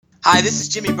Hi, this is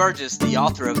Jimmy Burgess, the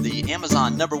author of the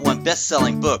Amazon #1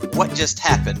 best-selling book, What Just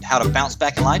Happened? How to Bounce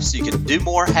Back in Life So You Can Do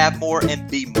More, Have More, and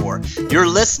Be More. You're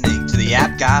listening to the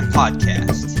App Guy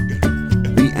Podcast.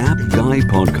 The App Guy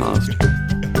Podcast.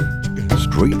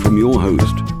 Straight from your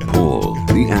host, Paul,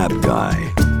 the App Guy.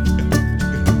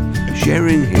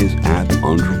 Sharing his app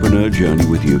entrepreneur journey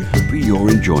with you for your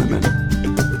enjoyment.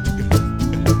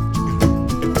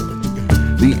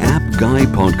 The App Guy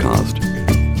Podcast.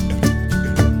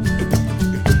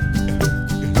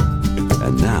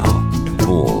 And now,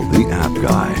 Paul, the App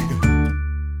Guy.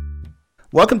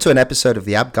 Welcome to an episode of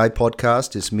the App Guy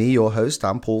Podcast. It's me, your host.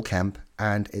 I'm Paul Kemp,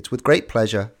 and it's with great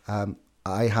pleasure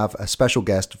I have a special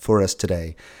guest for us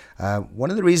today.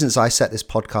 One of the reasons I set this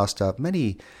podcast up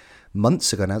many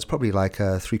months ago now, it's probably like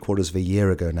 3/4 of a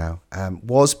year ago now,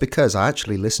 was because I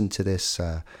actually listened to this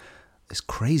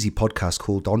crazy podcast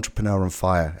called Entrepreneur on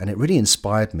Fire, and it really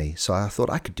inspired me. So I thought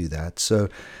I could do that. So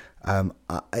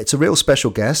it's a real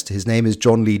special guest. His name is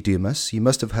John Lee Dumas. You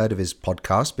must have heard of his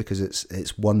podcast because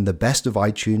it's won the best of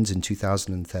iTunes in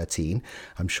 2013.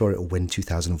 I'm sure it will win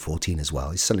 2014 as well.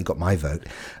 He's certainly got my vote.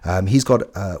 He's got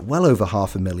well over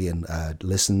 500,000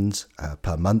 listens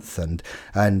per month.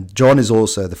 And John is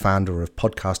also the founder of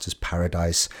Podcasters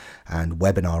Paradise and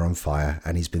Webinar on Fire.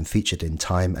 And he's been featured in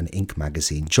Time and Inc.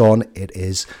 magazine. John, it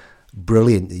is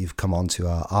brilliant that you've come on to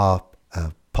our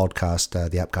podcast,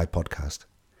 the App Guy Podcast.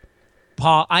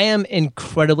 Paul, I am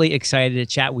incredibly excited to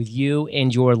chat with you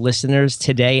and your listeners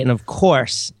today. And of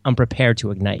course, I'm prepared to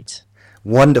ignite.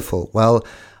 Wonderful. Well,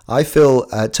 I feel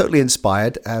totally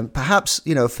inspired. Perhaps,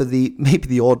 for maybe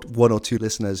the odd one or two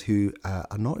listeners who are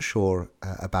not sure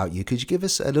about you, could you give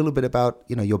us a little bit about,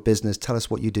 your business? Tell us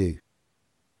what you do.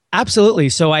 Absolutely.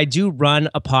 So I do run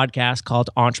a podcast called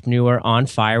Entrepreneur on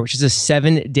Fire, which is a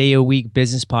 7-day-a-week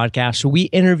business podcast. So we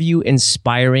interview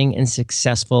inspiring and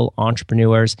successful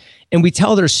entrepreneurs, and we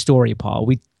tell their story, Paul.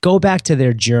 We go back to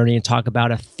their journey and talk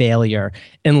about a failure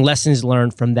and lessons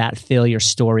learned from that failure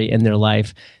story in their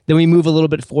life. Then we move a little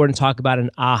bit forward and talk about an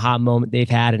aha moment they've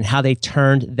had and how they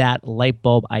turned that light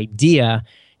bulb idea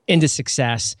into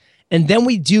success. And then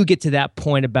we do get to that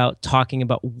point about talking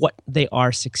about what they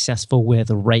are successful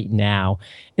with right now.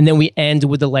 And then we end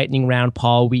with the lightning round,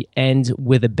 Paul. We end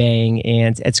with a bang.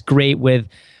 And it's great with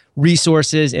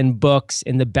resources and books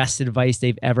and the best advice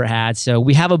they've ever had. So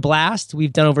we have a blast.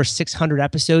 We've done over 600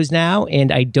 episodes now, and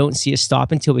I don't see us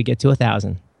stop until we get to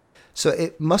 1,000. So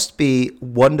it must be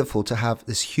wonderful to have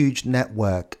this huge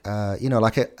network.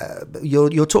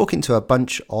 You're talking to a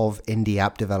bunch of indie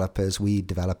app developers. We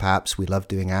develop apps. We love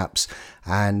doing apps,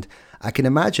 and I can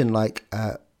imagine,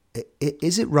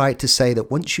 is it right to say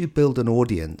that once you build an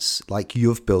audience, like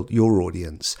you've built your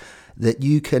audience, that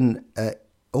you can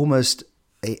almost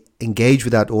engage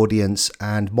with that audience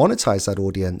and monetize that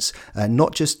audience,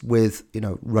 not just with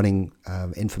running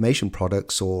information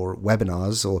products or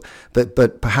webinars,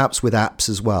 but perhaps with apps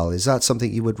as well. Is that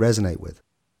something you would resonate with?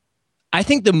 I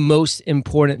think the most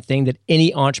important thing that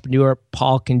any entrepreneur,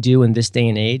 Paul, can do in this day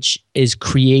and age is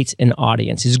create an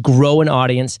audience, is grow an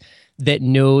audience that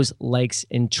knows, likes,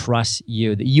 and trusts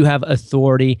you, that you have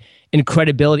authority and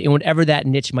credibility in whatever that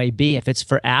niche might be. If it's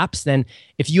for apps, then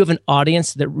if you have an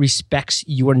audience that respects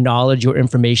your knowledge, your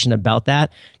information about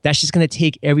that, that's just going to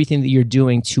take everything that you're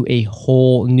doing to a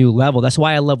whole new level. That's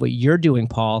why I love what you're doing,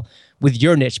 Paul, with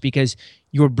your niche, because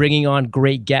you're bringing on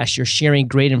great guests. You're sharing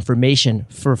great information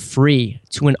for free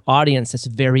to an audience that's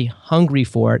very hungry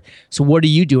for it. So what are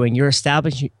you doing? You're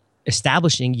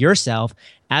establishing yourself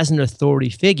as an authority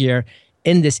figure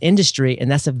in this industry, and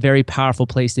that's a very powerful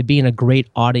place to be and a great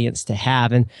audience to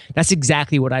have. And that's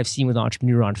exactly what I've seen with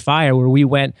Entrepreneur on Fire, where we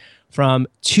went from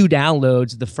 2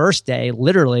 downloads the first day,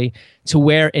 literally, to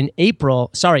where in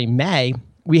May,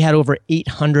 we had over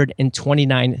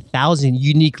 829,000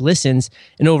 unique listens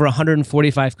in over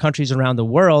 145 countries around the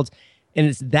world. And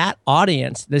it's that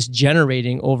audience that's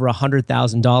generating over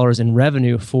 $100,000 in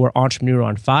revenue for Entrepreneur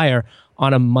on Fire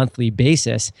on a monthly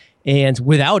basis. And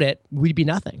without it, we'd be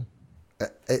nothing.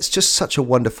 It's just such a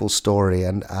wonderful story,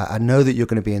 and I know that you're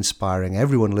going to be inspiring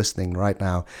everyone listening right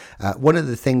now. One of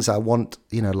the things I want,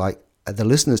 the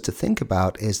listeners to think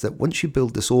about is that once you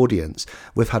build this audience,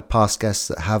 we've had past guests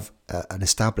that have an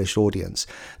established audience,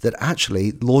 that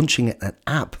actually launching an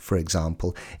app, for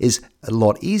example, is a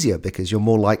lot easier because you're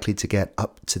more likely to get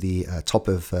up to the top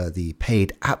of the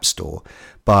paid app store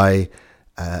by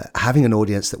having an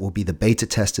audience that will be the beta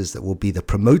testers, that will be the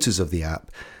promoters of the app.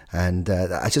 And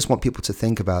I just want people to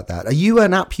think about that. Are you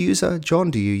an app user,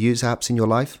 John? Do you use apps in your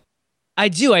life? I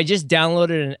do. I just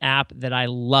downloaded an app that I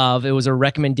love. It was a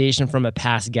recommendation from a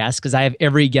past guest because I have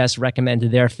every guest recommend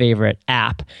their favorite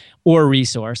app or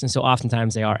resource. And so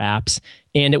oftentimes they are apps.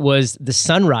 And it was the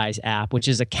Sunrise app, which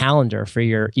is a calendar for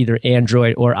your either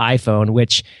Android or iPhone,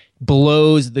 which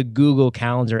blows the Google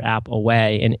Calendar app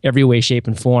away in every way, shape,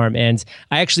 and form. And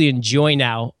I actually enjoy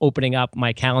now opening up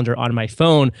my calendar on my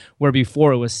phone, where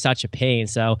before it was such a pain.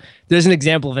 So there's an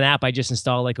example of an app I just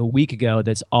installed like a week ago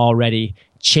that's already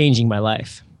changing my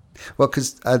life. Well,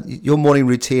 because your morning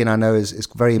routine, I know, is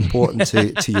very important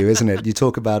to you, isn't it? You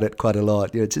talk about it quite a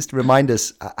lot. Just remind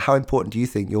us, how important do you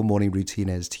think your morning routine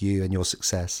is to you and your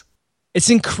success?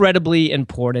 It's incredibly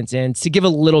important. And to give a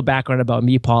little background about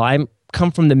me, Paul, I'm come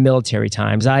from the military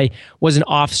times. I was an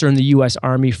officer in the U.S.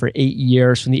 Army for 8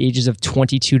 years, from the ages of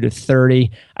 22 to 30.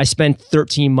 I spent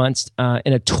 13 months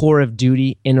in a tour of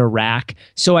duty in Iraq.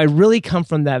 So I really come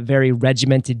from that very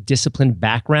regimented, disciplined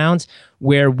background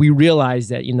where we realize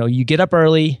that, you get up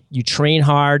early, you train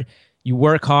hard, you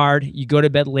work hard, you go to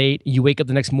bed late, you wake up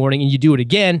the next morning and you do it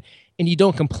again, and you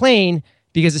don't complain,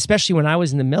 because especially when I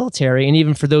was in the military, and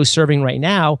even for those serving right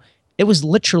now, it was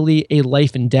literally a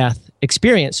life and death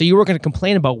experience. So you were going to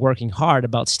complain about working hard,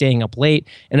 about staying up late,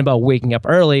 and about waking up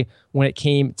early when it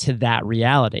came to that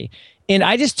reality. And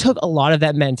I just took a lot of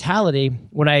that mentality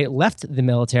when I left the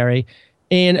military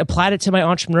and applied it to my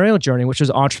entrepreneurial journey, which was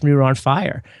Entrepreneur on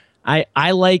Fire.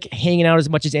 I like hanging out as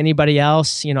much as anybody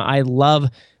else. I love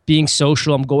being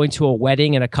social. I'm going to a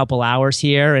wedding in a couple hours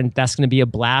here, and that's going to be a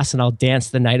blast, and I'll dance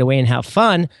the night away and have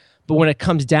fun. But when it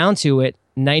comes down to it,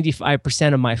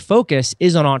 95% of my focus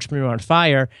is on Entrepreneur on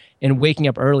Fire, and waking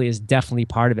up early is definitely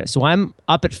part of it. So I'm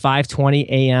up at 5:20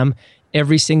 a.m.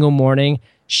 every single morning,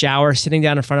 shower, sitting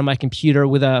down in front of my computer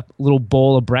with a little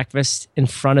bowl of breakfast in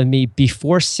front of me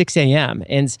before 6 a.m.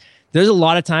 And there's a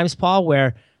lot of times, Paul,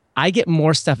 where I get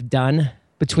more stuff done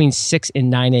between 6 and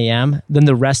 9 a.m. than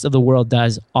the rest of the world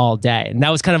does all day. And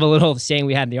that was kind of a little saying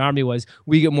we had in the Army, was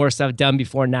we get more stuff done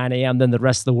before 9 a.m. than the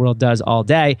rest of the world does all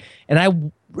day. And I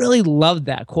really loved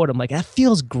that quote. I'm like, that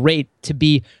feels great to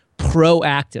be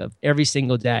proactive every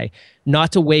single day,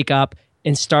 not to wake up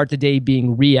and start the day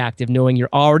being reactive, knowing you're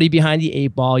already behind the 8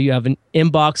 ball. You have an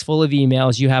inbox full of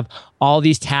emails. You have all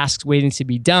these tasks waiting to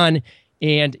be done.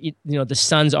 And the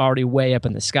sun's already way up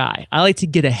in the sky. I like to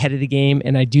get ahead of the game,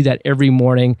 and I do that every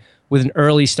morning with an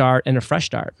early start and a fresh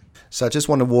start. So I just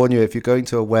want to warn you, if you're going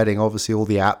to a wedding, obviously all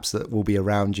the apps that will be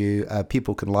around you,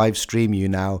 people can live stream you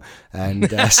now. And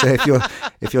so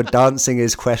if your dancing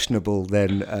is questionable,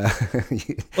 then...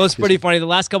 Well, it's pretty funny. The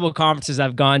last couple of conferences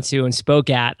I've gone to and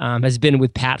spoke at has been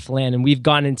with Pat Flynn, and we've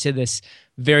gone into this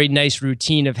very nice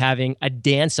routine of having a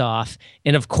dance off.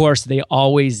 And of course, they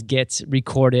always get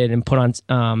recorded and put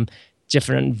on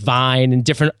different Vine and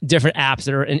different apps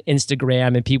that are in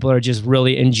Instagram, and people are just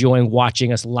really enjoying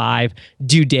watching us live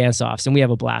do dance offs, and we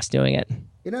have a blast doing it.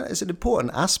 It's an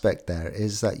important aspect there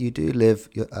is that you do live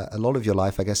a lot of your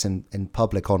life, I guess, in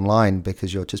public online,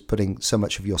 because you're just putting so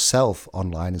much of yourself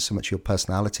online and so much of your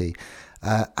personality.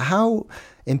 How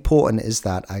important is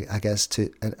that, I guess,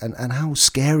 and how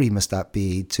scary must that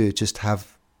be to just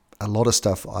have a lot of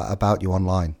stuff about you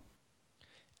online?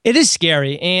 It is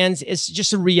scary, and it's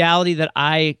just a reality that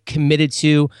I committed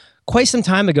to quite some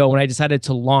time ago when I decided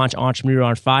to launch Entrepreneur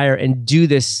on Fire and do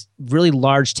this really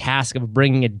large task of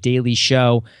bringing a daily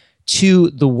show to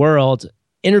the world,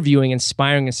 interviewing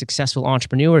inspiring and successful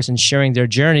entrepreneurs and sharing their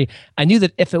journey. I knew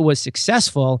that if it was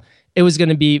successful, it was going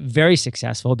to be very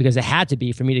successful, because it had to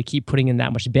be for me to keep putting in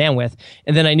that much bandwidth.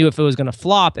 And then I knew if it was going to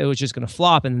flop, it was just going to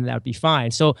flop, and then that would be fine.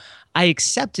 So I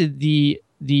accepted the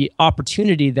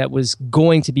opportunity that was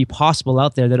going to be possible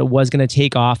out there, that it was going to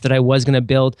take off, that I was going to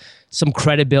build some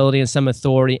credibility and some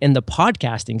authority in the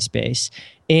podcasting space.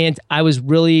 And I was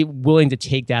really willing to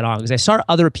take that on, because I saw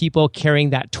other people carrying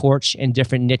that torch in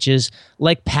different niches,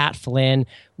 like Pat Flynn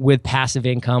with passive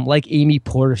income, like Amy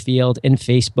Porterfield in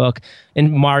Facebook,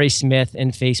 and Mari Smith in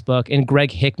Facebook, and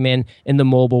Greg Hickman in the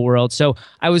mobile world. So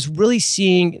I was really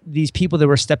seeing these people that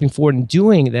were stepping forward and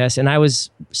doing this, and I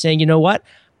was saying, you know what?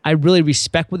 I really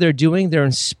respect what they're doing. They're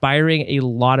inspiring a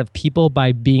lot of people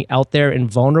by being out there and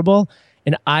vulnerable.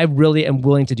 And I really am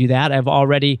willing to do that. I've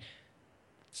already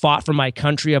fought for my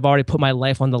country. I've already put my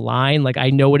life on the line. Like, I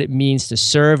know what it means to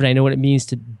serve, and I know what it means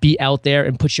to be out there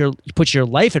and put your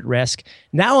life at risk.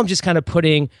 Now I'm just kind of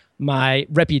putting my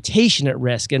reputation at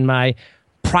risk and my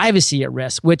privacy at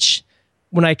risk, which,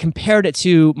 when I compared it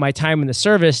to my time in the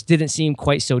service, didn't seem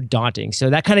quite so daunting.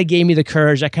 So that kind of gave me the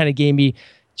courage. That kind of gave me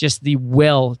just the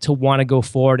will to want to go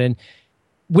forward. And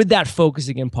with that focus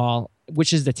again, Paul,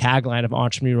 which is the tagline of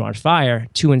Entrepreneur on Fire,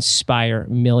 to inspire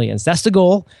millions. That's the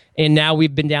goal. And now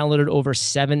we've been downloaded over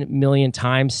 7 million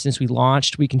times since we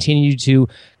launched. We continue to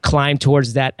climb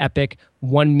towards that epic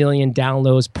 1 million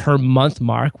downloads per month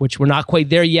mark, which we're not quite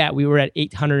there yet. We were at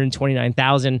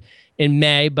 829,000 in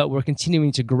May, but we're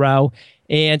continuing to grow.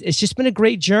 And it's just been a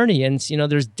great journey. And,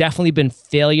 there's definitely been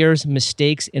failures,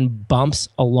 mistakes, and bumps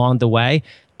along the way,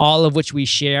 all of which we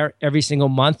share every single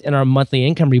month in our monthly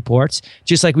income reports.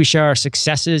 Just like we share our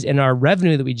successes and our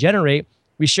revenue that we generate,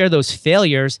 we share those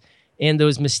failures and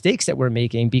those mistakes that we're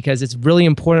making, because it's really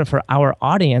important for our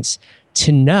audience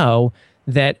to know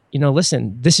that,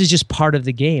 listen, this is just part of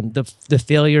the game, the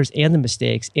failures and the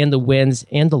mistakes and the wins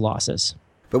and the losses.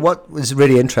 But what was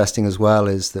really interesting as well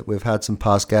is that we've had some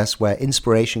past guests where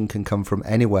inspiration can come from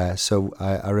anywhere. So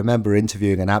I remember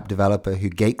interviewing an app developer who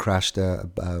gate crashed,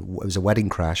 it was a wedding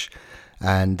crash,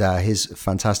 and his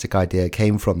fantastic idea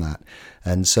came from that.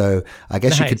 And so I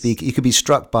guess Nice. you could be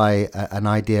struck by an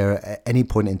idea at any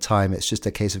point in time. It's just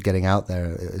a case of getting out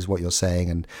there, is what you're saying,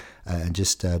 and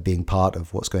just being part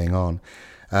of what's going on.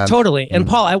 Totally. And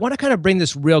Paul, I want to kind of bring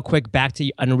this real quick back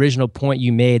to an original point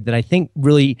you made that I think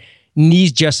really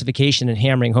needs justification and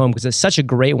hammering home, because it's such a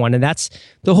great one. And that's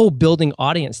the whole building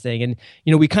audience thing. And,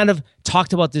 we kind of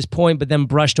talked about this point, but then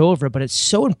brushed over it. But it's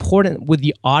so important with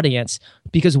the audience,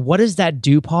 because what does that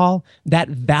do, Paul? That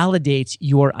validates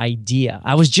your idea.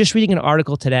 I was just reading an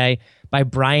article today by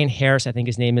Brian Harris, I think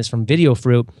his name is, from Video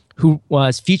Fruit, who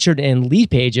was featured in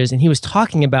Lead Pages. And he was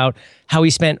talking about how he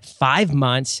spent 5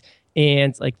 months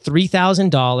and like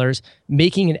 $3,000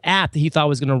 making an app that he thought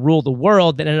was going to rule the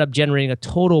world, that ended up generating a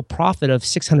total profit of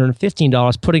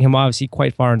 $615, putting him obviously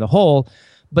quite far in the hole.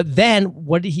 But then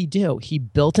what did he do? He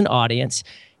built an audience.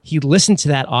 He listened to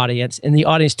that audience, and the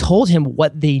audience told him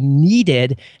what they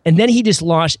needed. And then he just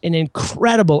launched an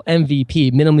incredible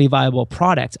MVP, minimally viable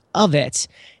product of it.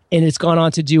 And it's gone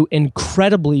on to do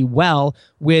incredibly well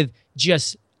with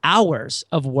just hours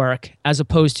of work as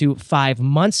opposed to 5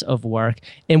 months of work,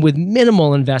 and with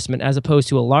minimal investment as opposed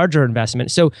to a larger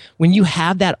investment. So when you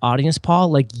have that audience,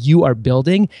 Paul, like you are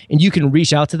building, and you can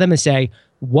reach out to them and say,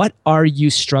 what are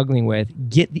you struggling with?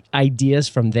 Get the ideas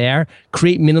from there,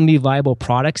 create minimally viable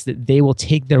products that they will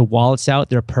take their wallets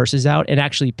out, their purses out, and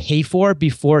actually pay for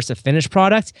before it's a finished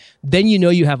product. Then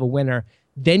you have a winner.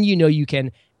 Then you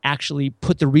can actually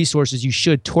put the resources you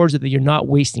should towards it, that you're not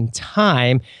wasting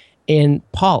time. And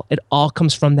Paul, it all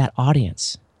comes from that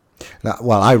audience.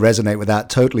 Well, I resonate with that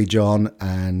totally, John.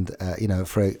 And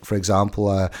for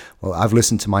example, I've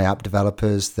listened to my app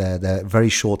developers. They're very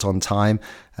short on time,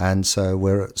 and so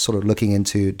we're sort of looking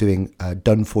into doing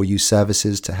done-for-you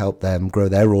services to help them grow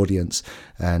their audience.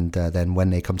 And then when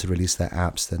they come to release their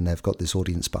apps, then they've got this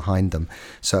audience behind them.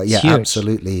 So yeah,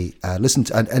 absolutely. Listen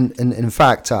to, and in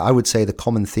fact, I would say the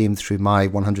common theme through my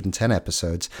 110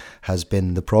 episodes has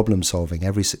been the problem solving.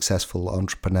 Every successful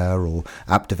entrepreneur or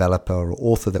app developer or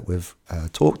author that we've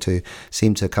talked to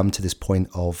seem to come to this point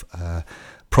of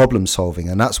problem solving.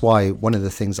 And that's why one of the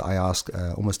things that I ask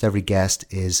almost every guest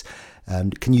is,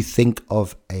 can you think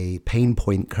of a pain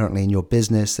point currently in your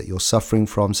business that you're suffering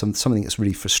from, something that's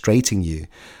really frustrating you?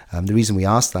 The reason we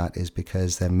ask that is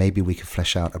because then maybe we could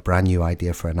flesh out a brand new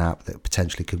idea for an app that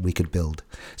potentially we could build.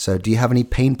 So do you have any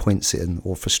pain points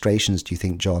or frustrations, do you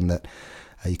think, John, that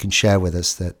you can share with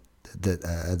us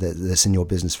that's in your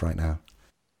business right now?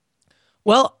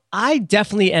 Well, I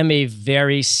definitely am a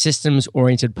very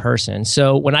systems-oriented person.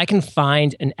 So when I can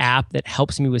find an app that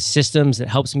helps me with systems, that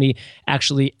helps me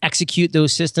actually execute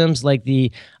those systems, like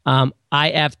the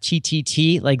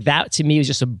IFTTT, like that to me is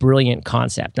just a brilliant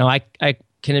concept. Now, I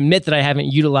can admit that I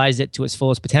haven't utilized it to its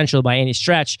fullest potential by any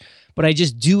stretch, but I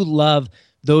just do love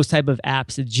those type of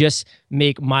apps that just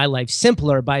make my life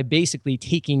simpler by basically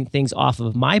taking things off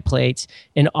of my plate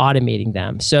and automating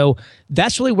them. So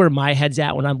that's really where my head's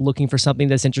at when I'm looking for something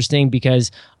that's interesting, because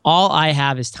all I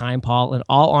have is time, Paul, and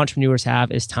all entrepreneurs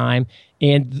have is time.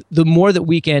 And the more that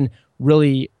we can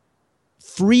really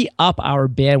free up our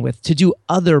bandwidth to do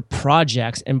other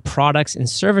projects and products and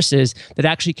services that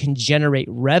actually can generate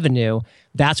revenue,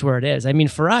 that's where it is. I mean,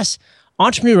 for us,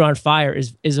 Entrepreneur on Fire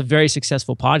is a very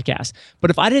successful podcast.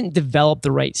 But if I didn't develop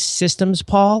the right systems,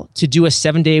 Paul, to do a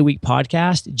 7-day-a-week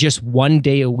podcast, just 1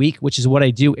 day a week, which is what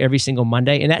I do every single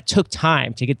Monday, and that took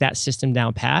time to get that system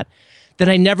down pat, then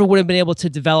I never would have been able to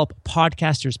develop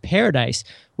Podcasters Paradise,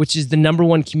 which is the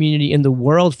 #1 community in the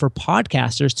world for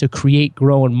podcasters to create,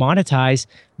 grow, and monetize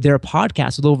their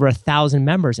podcast with over 1,000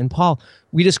 members. And Paul,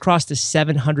 we just crossed the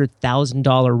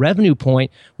 $700,000 revenue point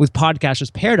with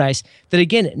Podcasters Paradise that,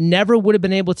 again, never would have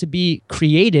been able to be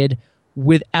created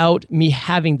without me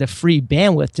having the free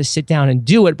bandwidth to sit down and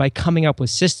do it by coming up with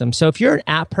systems. So if you're an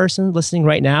app person listening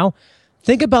right now,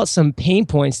 think about some pain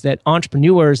points that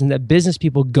entrepreneurs and that business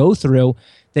people go through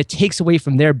that takes away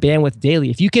from their bandwidth daily.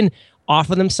 If you can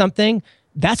offer them something,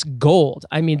 that's gold.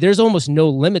 I mean, there's almost no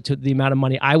limit to the amount of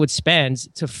money I would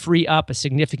spend to free up a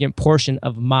significant portion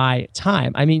of my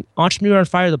time. I mean, Entrepreneur on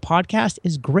Fire, the podcast,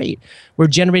 is great. We're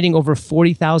generating over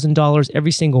 $40,000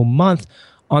 every single month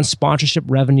on sponsorship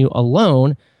revenue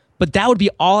alone, but that would be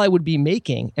all I would be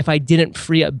making if I didn't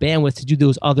free up bandwidth to do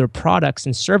those other products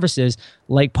and services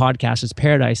like Podcasters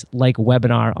Paradise, like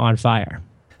Webinar on Fire.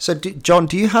 So, John,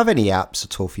 do you have any apps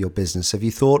at all for your business? Have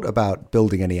you thought about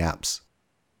building any apps?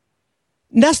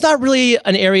 That's not really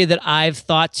an area that I've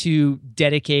thought to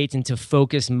dedicate and to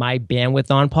focus my bandwidth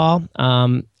on, Paul.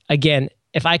 Again,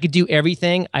 if I could do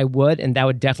everything, I would, and that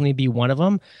would definitely be one of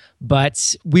them.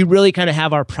 But we really kind of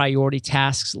have our priority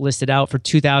tasks listed out for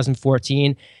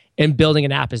 2014, and building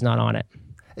an app is not on it.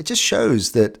 It just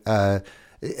shows that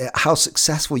how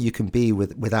successful you can be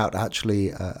without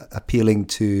actually appealing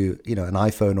to an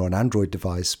iPhone or an Android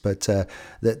device. But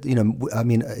that I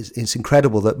mean, it's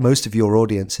incredible that most of your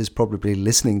audience is probably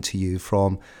listening to you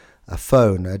from a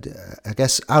phone. I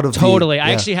guess out of totally.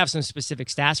 I actually have some specific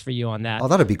stats for you on that. Oh,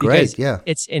 that'd be great. Yeah,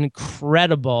 it's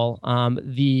incredible.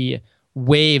 The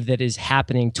wave that is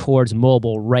happening towards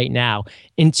mobile right now.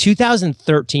 In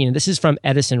 2013, and this is from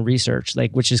Edison Research,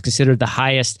 which is considered the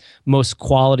highest, most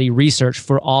quality research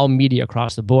for all media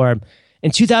across the board.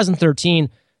 In 2013,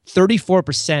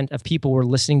 34% of people were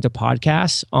listening to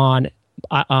podcasts on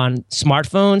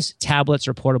smartphones, tablets,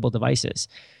 or portable devices.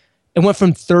 It went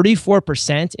from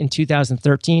 34% in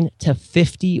 2013 to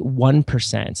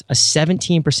 51%, a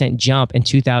 17% jump in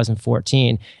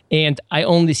 2014. And I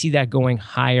only see that going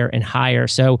higher and higher.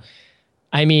 So,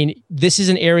 I mean, this is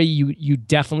an area you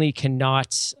definitely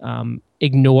cannot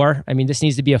ignore. I mean, this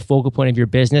needs to be a focal point of your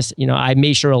business. I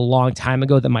made sure a long time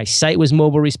ago that my site was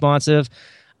mobile responsive.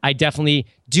 I definitely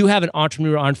do have an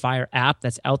Entrepreneur on Fire app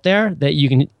that's out there that you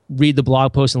can read the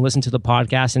blog post and listen to the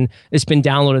podcast, and it's been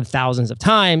downloaded thousands of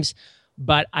times,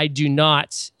 but I do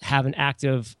not have an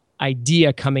active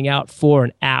idea coming out for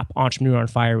an app Entrepreneur on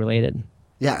Fire related.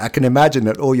 Yeah, I can imagine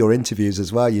that all your interviews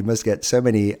as well, you must get so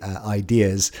many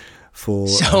ideas for...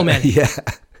 So many. Yeah.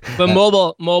 But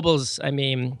mobiles, I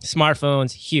mean,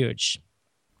 smartphones, huge.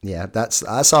 Yeah, that's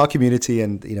our community,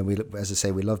 and we, as I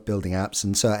say, we love building apps.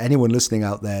 And so, anyone listening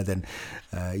out there, then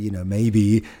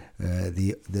maybe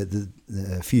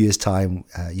a few years time,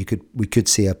 we could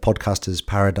see a Podcasters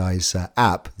Paradise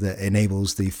app that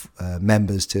enables the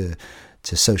members to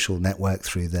social network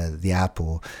through the app,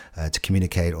 or to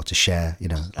communicate or to share,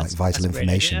 vital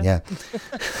information. Yeah,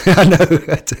 I know.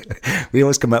 We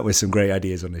always come up with some great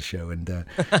ideas on this show. And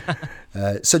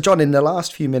so, John, in the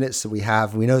last few minutes that we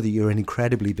have, we know that you're an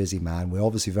incredibly busy man. We're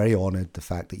obviously very honored the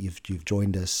fact that you've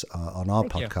joined us on our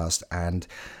podcast. And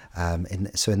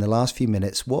in the last few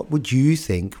minutes, what would you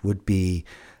think would be,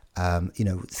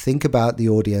 think about the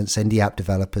audience, indie app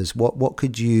developers. What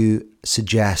could you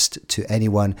suggest to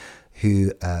anyone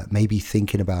who may be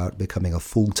thinking about becoming a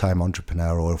full-time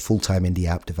entrepreneur or a full-time indie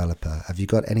app developer? Have you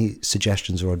got any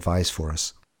suggestions or advice for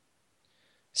us?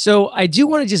 So I do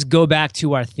want to just go back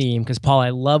to our theme, because, Paul, I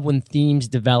love when themes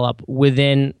develop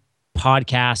within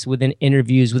podcasts, within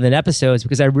interviews, within episodes,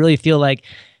 because I really feel like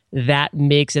that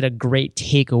makes it a great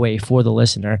takeaway for the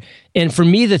listener. And for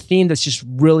me, the theme that's just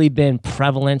really been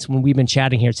prevalent when we've been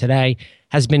chatting here today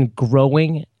has been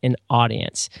growing an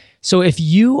audience. So if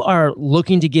you are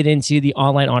looking to get into the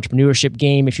online entrepreneurship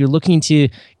game, if you're looking to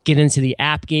get into the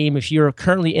app game, if you're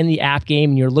currently in the app game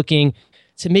and you're looking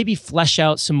to maybe flesh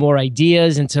out some more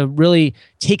ideas and to really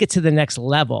take it to the next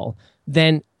level,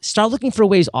 then start looking for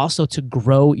ways also to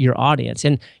grow your audience.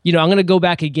 And, I'm going to go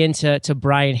back again to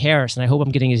Brian Harris, and I hope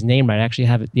I'm getting his name right. I actually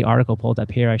have the article pulled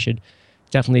up here. I should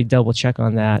definitely double check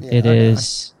on that. Yeah, it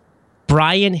is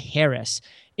Brian Harris.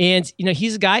 And,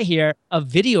 he's a guy here, a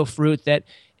video fruit that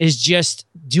is just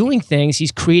doing things.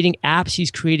 He's creating apps,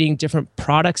 he's creating different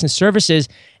products and services,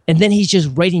 and then he's just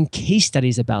writing case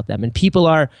studies about them. And people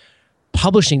are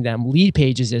publishing them, lead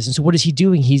pages is. And so what is he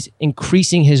doing? He's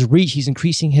increasing his reach. He's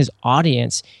increasing his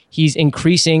audience. He's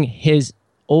increasing his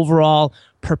overall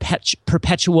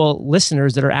perpetual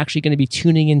listeners that are actually going to be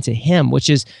tuning into him, which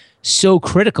is so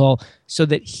critical, so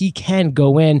that he can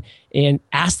go in and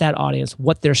ask that audience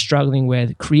what they're struggling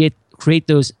with, create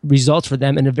those results for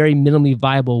them in a very minimally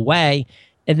viable way,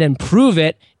 and then prove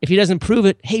it. If he doesn't prove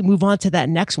it, hey, move on to that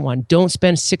next one. Don't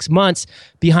spend 6 months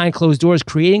behind closed doors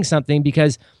creating something,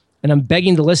 because And I'm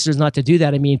begging the listeners not to do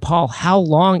that. I mean, Paul, how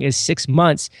long is 6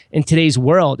 months in today's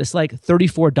world? It's like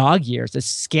 34 dog years. It's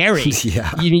scary.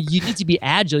 Yeah. You need to be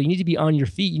agile. You need to be on your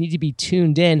feet. You need to be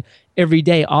tuned in every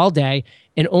day, all day,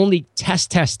 and only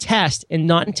test. And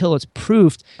not until it's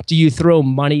proved do you throw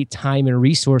money, time, and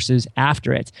resources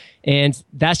after it. And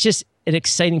that's just an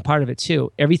exciting part of it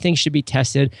too. Everything should be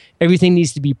tested. Everything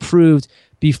needs to be proved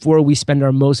before we spend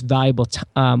our most valuable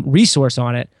resource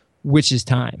on it, which is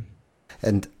time.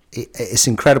 And it's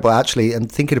incredible, actually,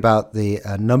 and thinking about the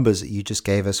numbers that you just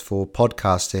gave us for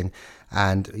podcasting.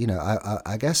 And,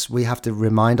 I guess we have to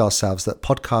remind ourselves that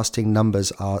podcasting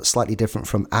numbers are slightly different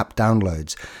from app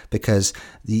downloads, because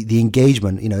the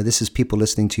engagement, this is people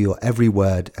listening to your every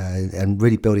word and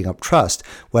really building up trust.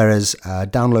 Whereas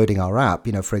downloading our app,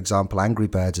 for example, Angry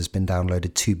Birds has been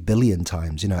downloaded 2 billion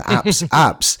times.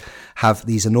 Apps have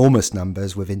these enormous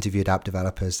numbers. We've interviewed app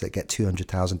developers that get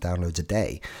 200,000 downloads a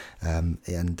day.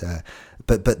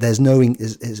 But there's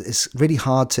it's really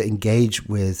hard to engage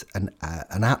with an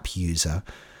app user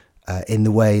in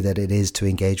the way that it is to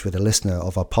engage with a listener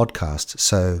of our podcast.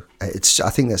 So I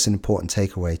think that's an important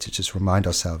takeaway, to just remind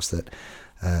ourselves that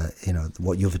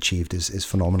what you've achieved is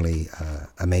phenomenally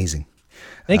amazing.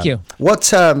 Thank you.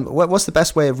 What's the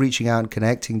best way of reaching out and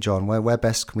connecting, John? Where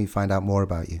best can we find out more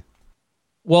about you?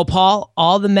 Well, Paul,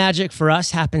 all the magic for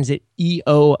us happens at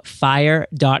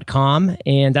eofire.com.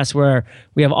 And that's where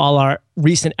we have all our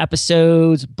recent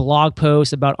episodes, blog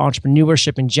posts about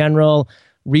entrepreneurship in general,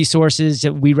 resources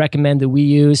that we recommend that we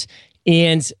use.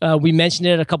 And we mentioned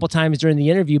it a couple times during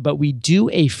the interview, but we do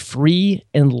a free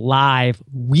and live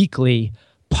weekly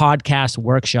podcast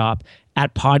workshop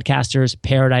at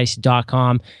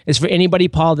podcastersparadise.com. It's for anybody,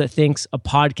 Paul, that thinks a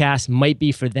podcast might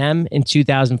be for them in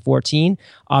 2014.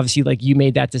 Obviously, like, you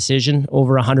made that decision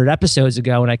over 100 episodes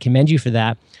ago, and I commend you for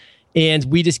that. And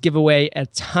we just give away a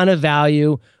ton of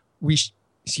value. We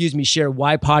share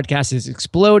why podcast is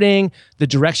exploding, the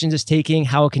directions it's taking,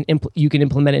 how it you can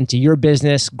implement it into your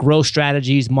business, growth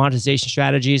strategies, monetization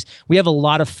strategies. We have a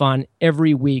lot of fun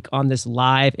every week on this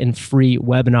live and free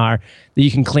webinar that you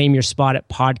can claim your spot at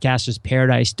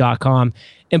podcastersparadise.com.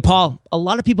 And Paul, a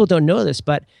lot of people don't know this,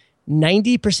 but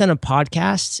 90% of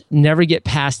podcasts never get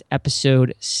past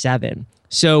episode 7.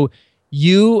 So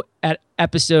you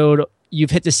you've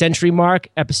hit the century mark,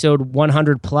 episode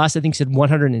 100 plus. I think you said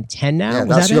 110 now. Yeah,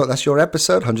 that's your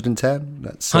episode, 110.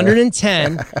 That's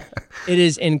 110. It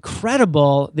is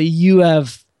incredible that you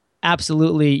have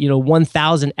absolutely,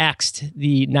 1,000x'd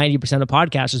the 90% of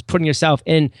podcasters, putting yourself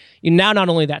in. Now not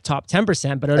only that top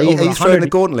 10%, but are you throwing the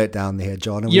gauntlet down there,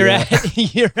 John? You're at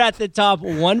the top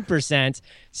 1%.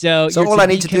 So all I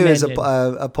need to do is a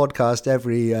podcast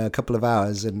every couple of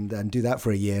hours and do that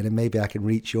for a year, and then maybe I can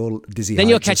reach your dizzy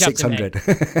heights of 600.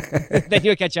 Then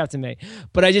you'll catch up to me.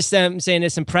 But I just am saying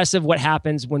it's impressive what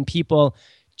happens when people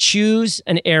choose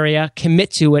an area, commit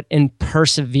to it, and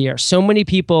persevere. So many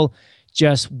people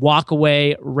just walk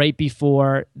away right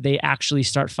before they actually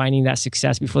start finding that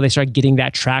success, before they start getting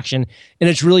that traction. And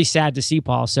it's really sad to see,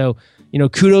 Paul. So,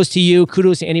 kudos to you.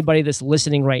 Kudos to anybody that's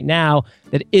listening right now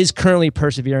that is currently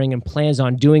persevering and plans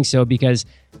on doing so, because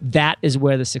that is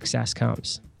where the success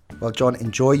comes. Well, John,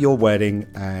 enjoy your wedding.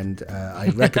 And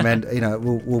I recommend,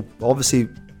 we'll obviously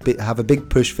have a big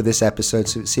push for this episode,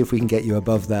 so see if we can get you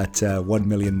above that 1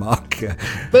 million mark.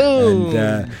 Boom!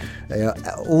 And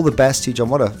all the best to you, John.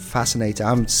 What a fascinating.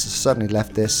 I'm certainly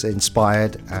left this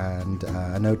inspired, and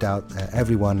no doubt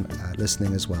everyone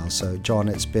listening as well. So, John,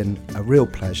 it's been a real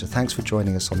pleasure. Thanks for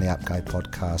joining us on the App Guy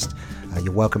podcast.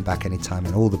 You're welcome back anytime,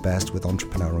 and all the best with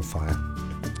Entrepreneur on Fire.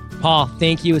 Paul,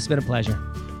 thank you. It's been a pleasure.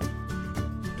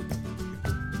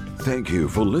 Thank you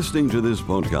for listening to this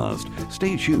podcast.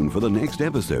 Stay tuned for the next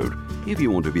episode. If you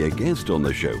want to be a guest on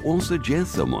the show or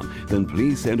suggest someone, then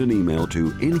please send an email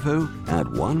to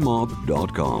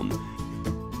info@onemob.com.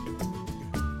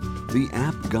 The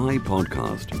App Guy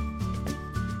Podcast.